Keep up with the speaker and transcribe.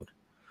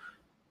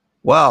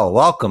Well,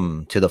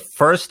 welcome to the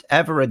first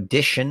ever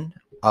edition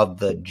of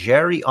the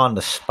Jerry on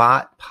the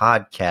Spot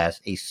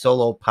podcast, a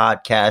solo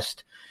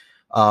podcast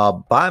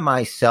by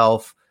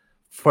myself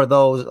for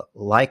those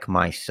like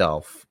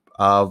myself.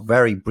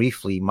 Very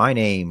briefly, my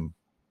name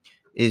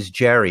is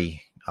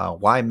Jerry.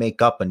 Why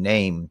make up a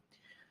name?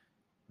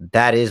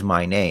 That is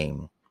my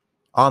name.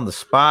 On the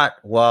spot,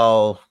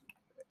 well,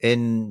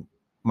 in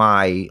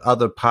my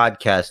other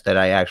podcast that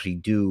I actually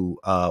do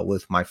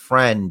with my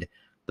friend,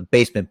 the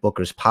Basement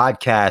Bookers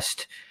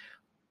podcast,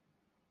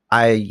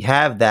 I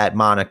have that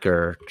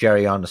moniker,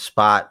 Jerry on the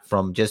Spot,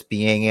 from just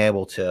being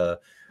able to,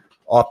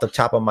 off the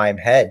top of my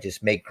head,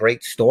 just make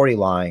great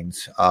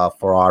storylines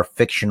for our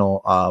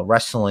fictional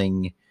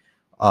wrestling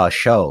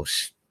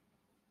shows,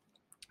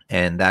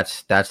 and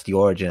that's the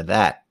origin of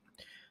that.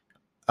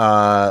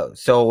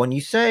 So when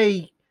you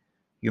say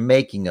you're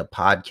making a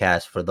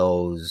podcast for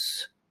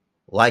those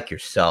like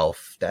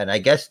yourself, then I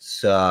guess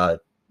it's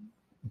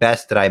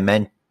best that I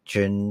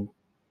mention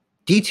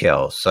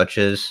details such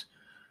as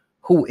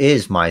who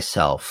is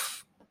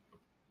myself.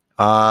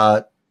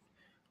 Uh,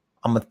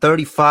 I'm a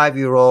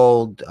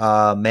 35-year-old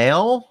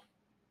male.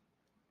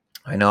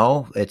 I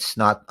know it's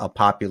not a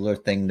popular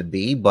thing to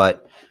be,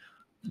 but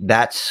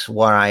that's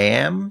what I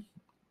am.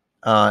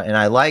 And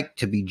I like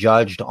to be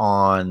judged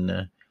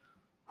on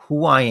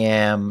who I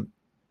am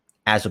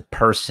as a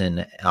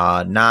person,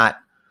 not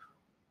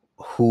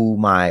who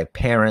my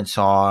parents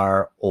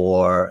are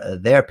or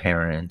their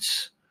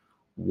parents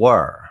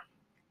were.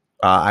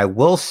 I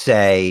will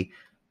say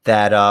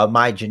that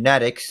my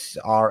genetics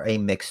are a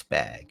mixed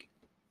bag.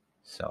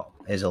 So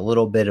there's a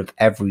little bit of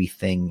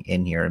everything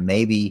in here. And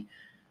maybe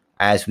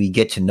as we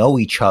get to know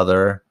each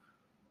other,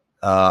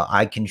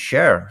 I can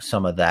share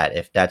some of that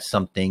if that's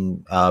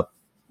something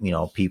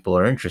people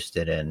are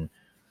interested in,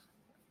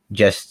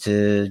 just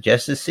to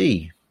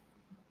see.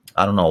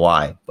 I don't know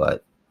why,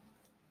 but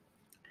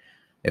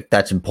if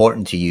that's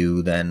important to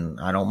you, then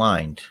I don't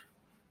mind.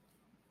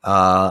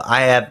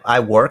 I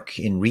work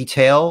in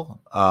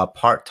retail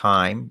part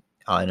time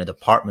in a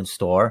department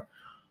store.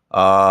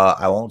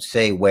 I won't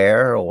say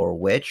where or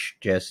which.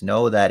 Just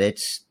know that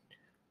it's,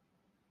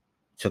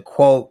 to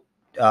quote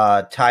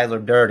Tyler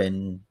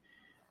Durden,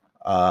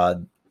 uh,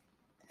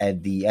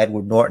 at the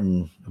Edward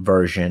Norton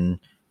version,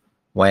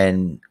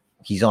 when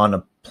he's on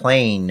a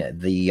plane,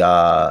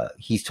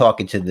 he's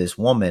talking to this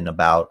woman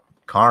about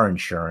car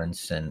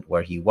insurance and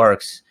where he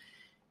works,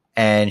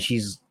 and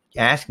she's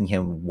asking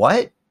him,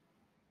 "What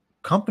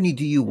company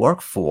do you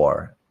work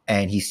for?"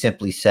 And he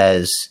simply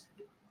says,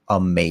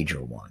 "A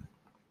major one."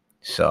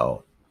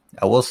 So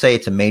I will say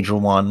it's a major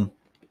one,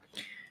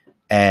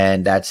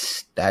 and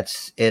that's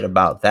it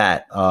about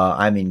that.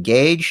 I'm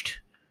engaged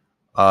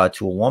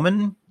to a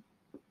woman.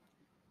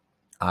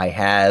 I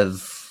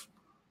have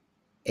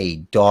a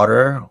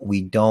daughter.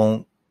 We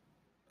don't.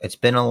 It's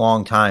been a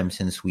long time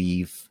since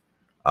we've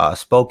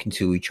spoken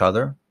to each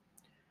other.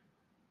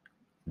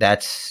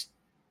 That's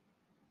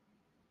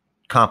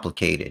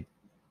complicated.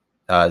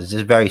 This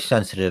is a very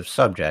sensitive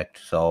subject,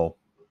 so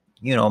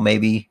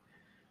maybe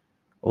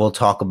we'll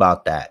talk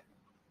about that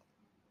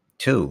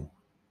too.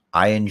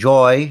 I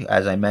enjoy,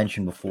 as I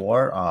mentioned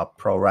before,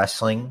 pro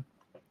wrestling.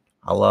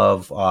 I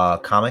love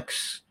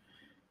comics.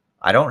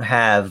 I don't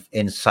have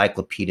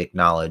encyclopedic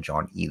knowledge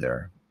on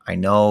either. I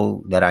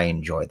know that I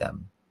enjoy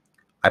them.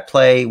 I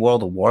play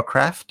World of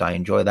Warcraft. I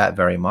enjoy that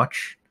very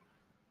much.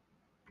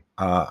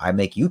 I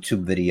make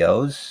YouTube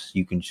videos.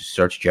 You can just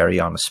search Jerry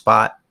on the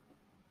Spot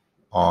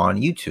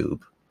on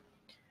YouTube.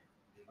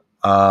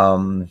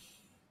 Um,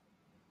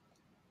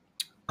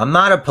 I'm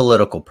not a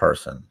political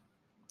person.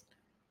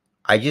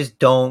 I just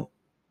don't.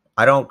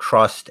 I don't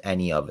trust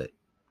any of it,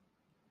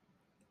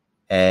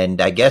 and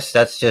I guess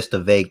that's just a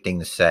vague thing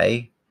to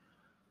say.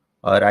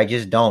 But I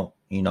just don't.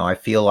 I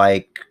feel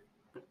like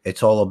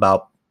it's all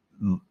about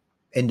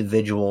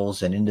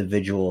individuals, and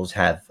individuals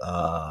have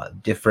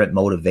different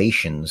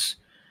motivations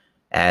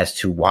as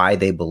to why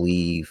they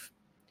believe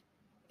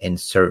in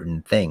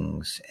certain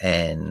things.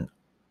 And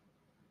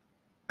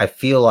I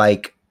feel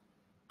like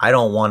I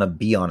don't want to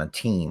be on a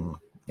team.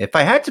 If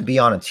I had to be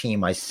on a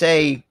team, I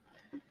say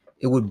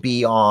it would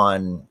be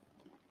on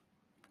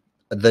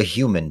the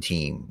human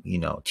team,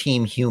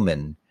 team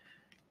human,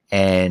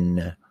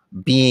 and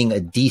being a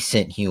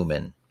decent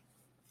human.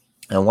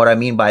 And what I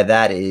mean by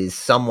that is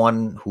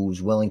someone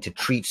who's willing to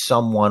treat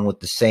someone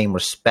with the same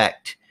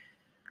respect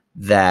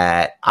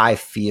that I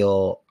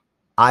feel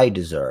I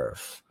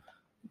deserve.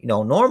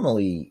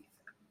 Normally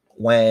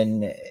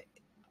when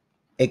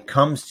it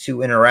comes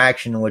to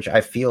interaction in which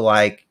I feel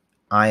like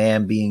I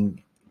am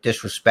being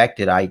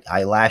disrespected,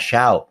 I lash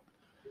out,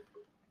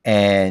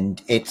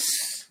 and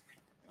it's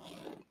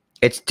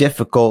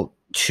difficult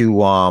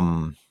to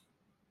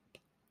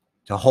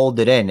hold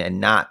it in and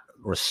not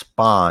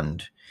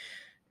respond,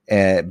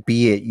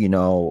 be it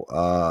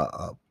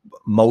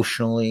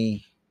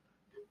emotionally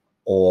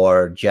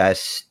or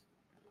just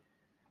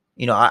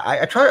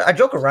I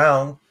joke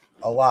around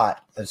a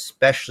lot,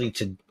 especially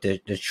to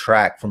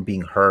detract from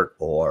being hurt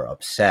or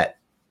upset.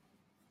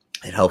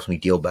 It helps me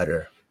deal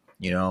better,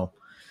 you know.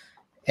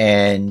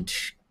 And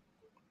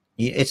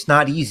it's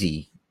not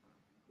easy.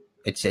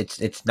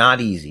 It's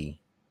not easy.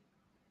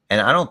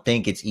 And I don't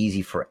think it's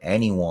easy for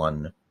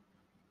anyone,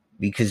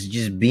 because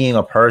just being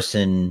a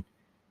person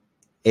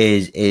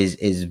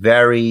is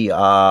very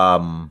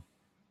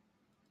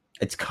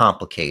it's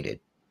complicated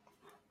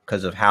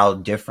because of how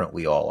different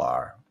we all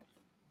are.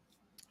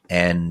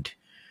 And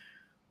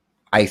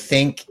I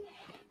think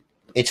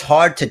it's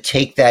hard to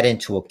take that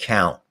into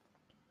account.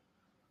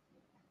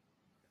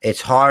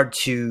 It's hard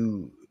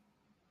to,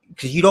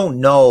 because you don't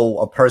know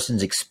a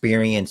person's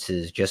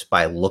experiences just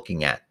by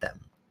looking at them.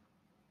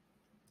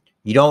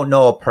 You don't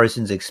know a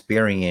person's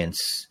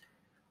experience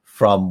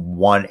from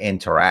one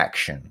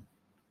interaction.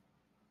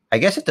 I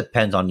guess it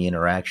depends on the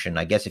interaction.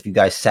 I guess if you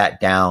guys sat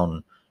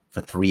down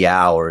for 3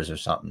 hours or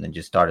something and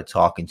just started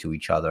talking to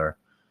each other,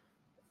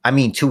 I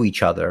mean to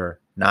each other,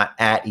 not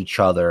at each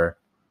other,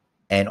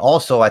 and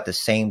also at the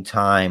same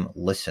time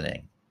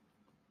listening.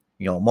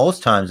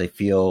 Most times I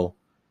feel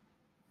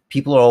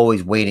people are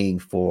always waiting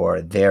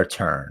for their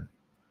turn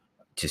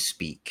to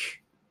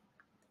speak,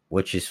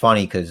 which is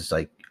funny because,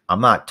 like,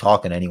 I'm not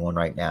talking to anyone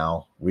right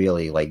now,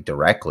 really, like,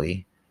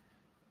 directly.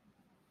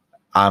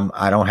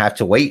 I don't have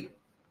to wait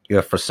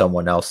for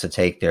someone else to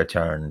take their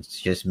turn. It's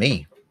just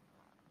me.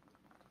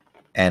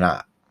 And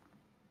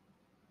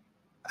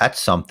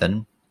that's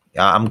something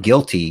I'm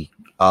guilty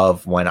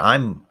of when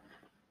I'm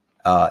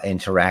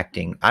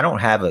interacting. I don't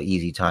have an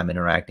easy time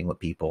interacting with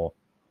people.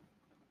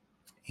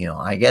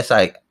 I guess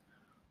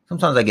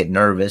sometimes I get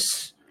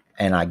nervous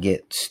and I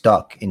get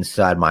stuck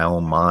inside my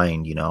own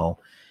mind,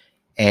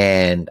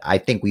 and I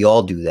think we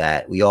all do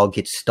that. We all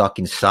get stuck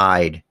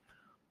inside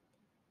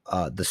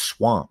the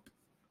swamp.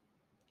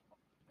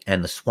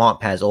 And the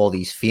swamp has all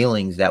these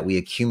feelings that we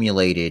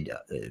accumulated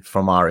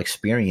from our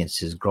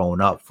experiences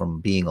growing up, from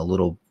being a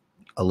little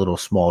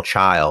small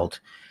child,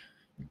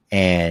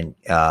 and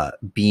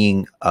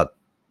being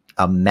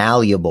a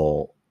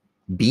malleable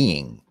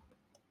being.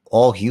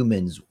 All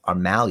humans are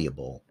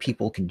malleable.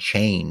 People can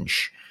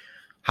change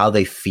how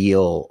they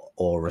feel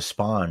or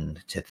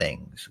respond to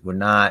things.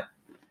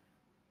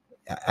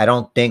 I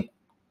don't think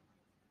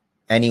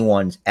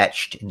anyone's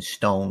etched in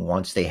stone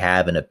once they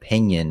have an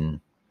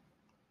opinion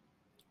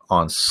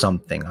on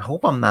something. I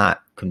hope I'm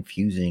not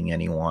confusing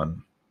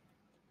anyone.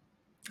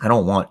 I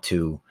don't want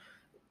to.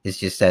 It's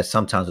just that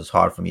sometimes it's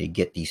hard for me to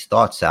get these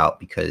thoughts out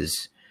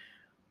because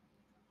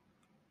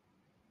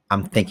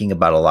I'm thinking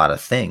about a lot of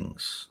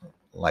things,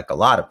 like a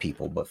lot of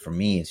people. But for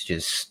me,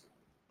 it's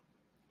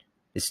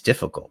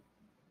difficult.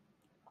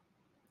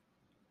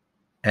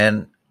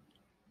 And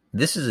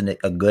this is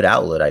a good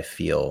outlet, I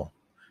feel.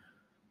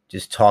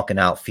 Just talking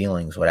out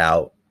feelings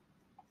without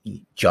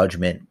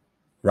judgment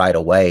right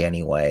away,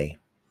 anyway,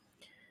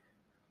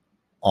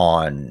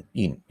 on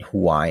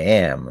who I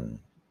am and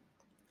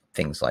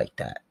things like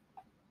that.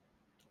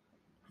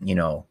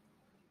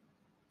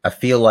 I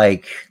feel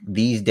like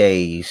these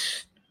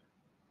days,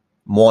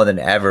 more than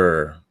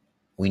ever,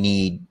 we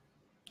need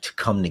to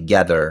come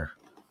together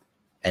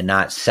and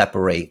not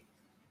separate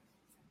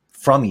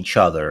from each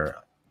other,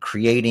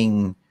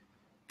 creating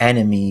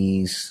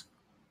enemies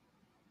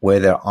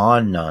where there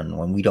are none,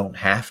 when we don't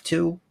have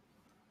to,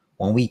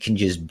 when we can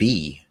just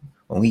be,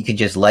 when we can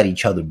just let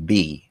each other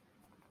be.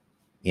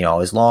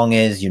 As long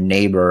as your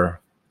neighbor,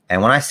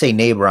 and when I say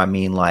neighbor, I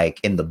mean like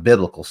in the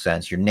biblical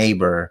sense, your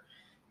neighbor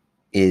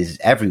is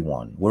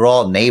everyone. We're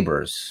all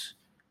neighbors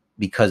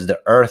because the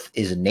earth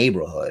is a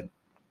neighborhood,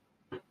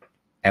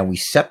 and we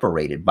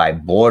separated by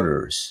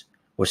borders.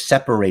 We're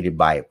separated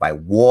by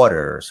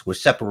waters. We're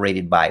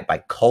separated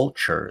by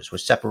cultures. We're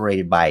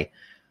separated by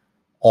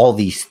all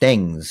these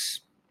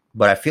things.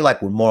 But I feel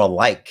like we're more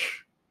alike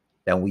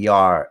than we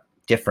are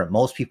different.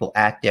 Most people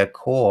at their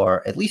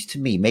core, at least to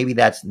me, maybe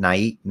that's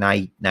naivety.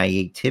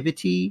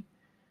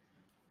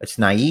 It's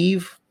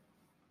naive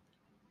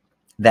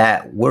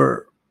that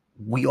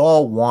we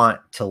all want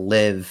to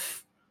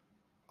live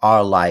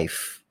our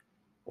life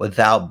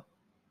without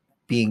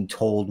being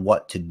told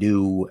what to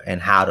do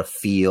and how to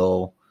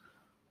feel.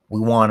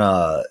 We want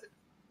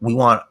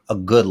a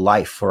good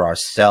life for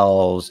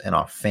ourselves and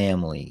our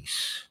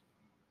families.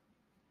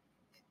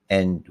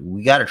 And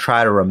we got to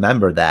try to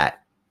remember that.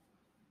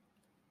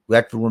 We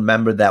have to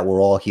remember that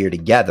we're all here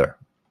together.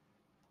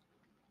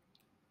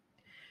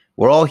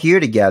 We're all here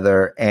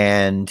together,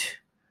 and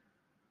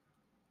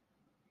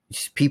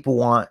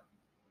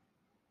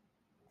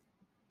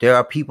there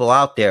are people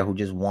out there who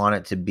just want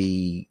it to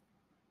be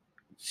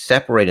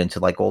separated into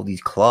like all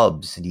these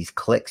clubs, these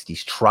cliques,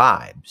 these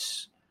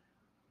tribes.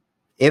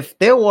 If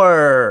there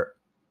were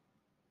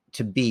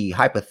to be,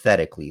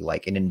 hypothetically,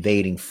 like an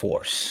invading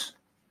force,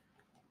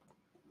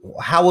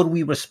 how would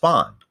we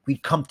respond?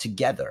 We'd come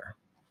together.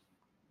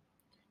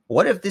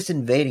 What if this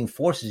invading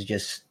force is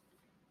just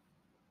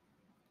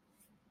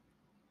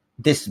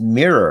this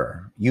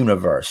mirror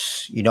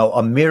universe,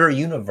 a mirror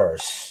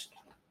universe?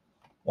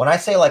 When I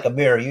say like a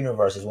mirror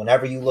universe is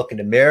whenever you look in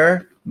the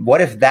mirror,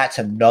 what if that's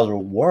another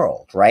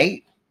world,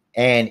 right?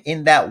 And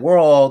in that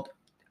world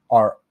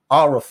are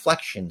our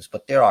reflections,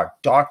 but there are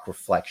dark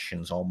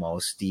reflections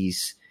almost,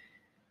 these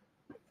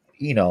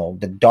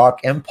the dark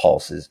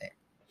impulses.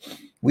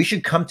 We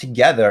should come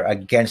together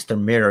against the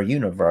mirror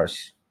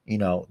universe.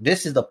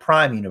 This is the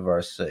prime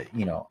universe,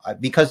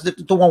 because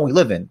the one we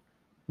live in.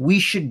 We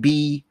should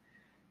be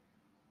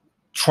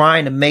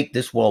trying to make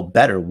this world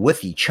better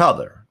with each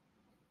other.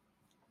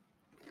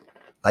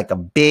 Like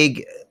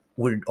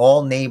we're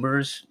all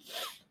neighbors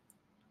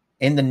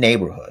in the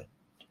neighborhood.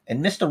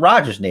 And Mr.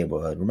 Rogers'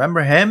 neighborhood,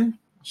 remember him?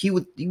 He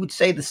would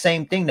say the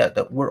same thing,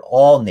 that we're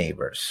all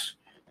neighbors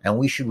and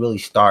we should really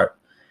start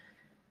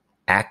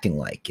acting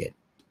like it.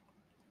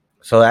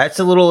 So that's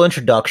a little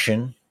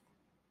introduction.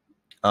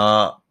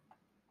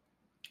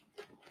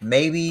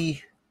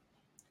 Maybe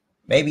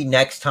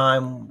next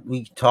time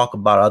we talk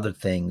about other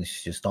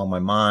things just on my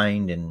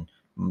mind, and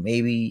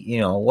maybe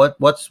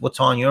what's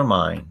on your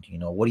mind.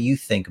 What do you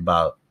think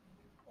about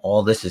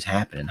all this is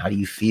happening? How do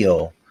you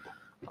feel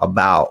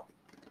about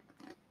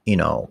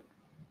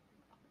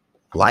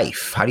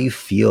life? How do you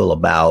feel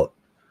about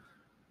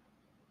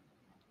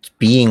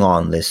being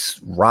on this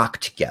rock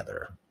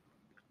together,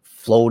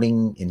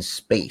 floating in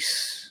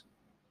space?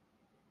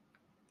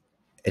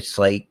 It's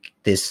like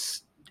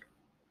this.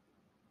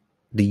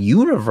 The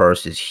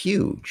universe is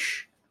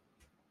huge.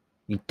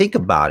 You think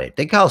about it.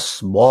 Think how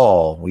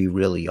small we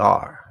really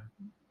are,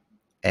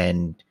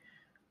 and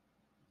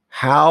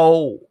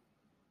how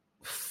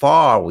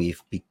far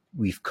we've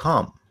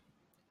come,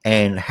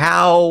 and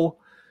how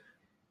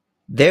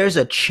there's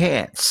a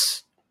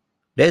chance.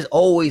 There's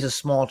always a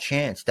small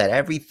chance that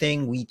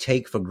everything we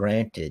take for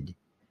granted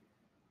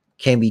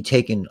can be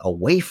taken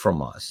away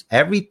from us.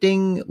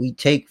 Everything we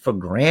take for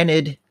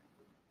granted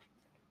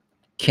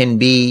can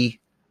be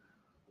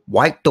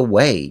wiped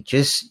away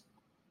just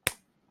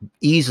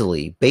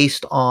easily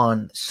based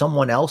on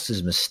someone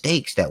else's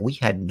mistakes that we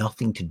had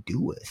nothing to do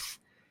with.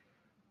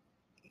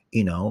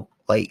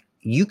 Like,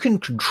 you can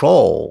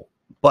control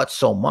but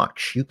so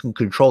much. You can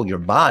control your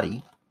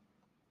body,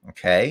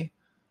 okay?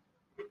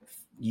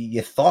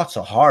 Your thoughts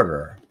are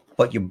harder,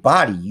 but your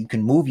body, you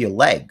can move your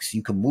legs,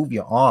 you can move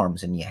your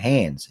arms and your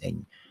hands,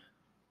 and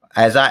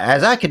as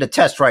I can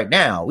attest right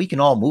now, we can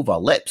all move our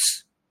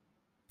lips.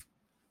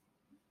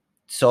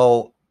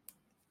 So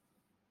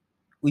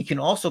we can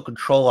also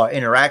control our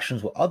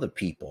interactions with other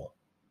people.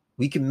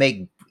 We can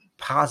make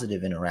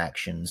positive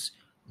interactions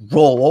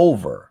roll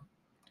over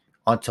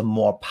onto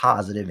more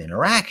positive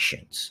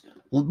interactions.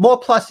 More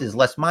pluses,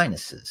 less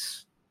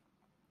minuses.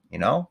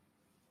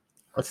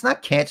 Let's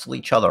not cancel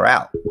each other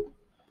out.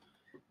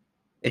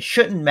 It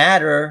shouldn't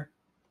matter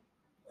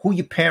who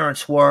your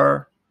parents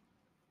were,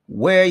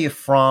 where you're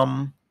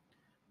from.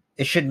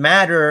 It should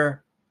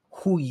matter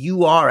who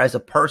you are as a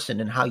person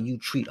and how you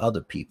treat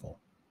other people.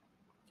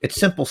 It's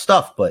simple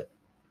stuff, but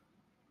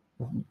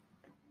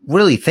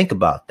really think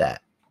about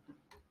that.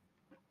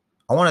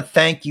 I want to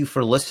thank you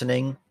for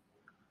listening,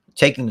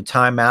 taking the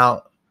time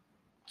out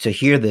to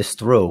hear this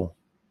through.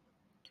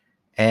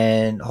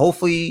 And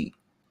hopefully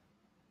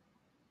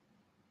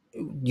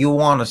you'll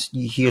want to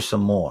hear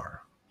some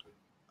more.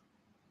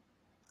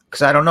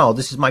 Because I don't know.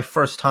 This is my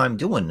first time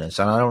doing this.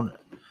 And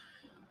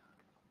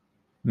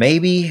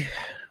maybe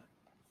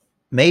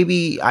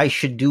I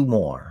should do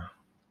more.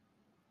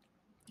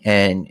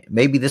 And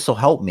maybe this will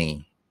help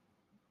me.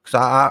 Because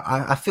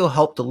I feel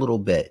helped a little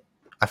bit.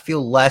 I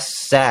feel less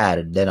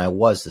sad than I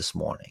was this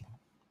morning.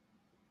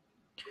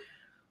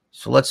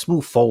 So let's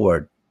move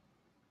forward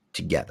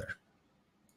together.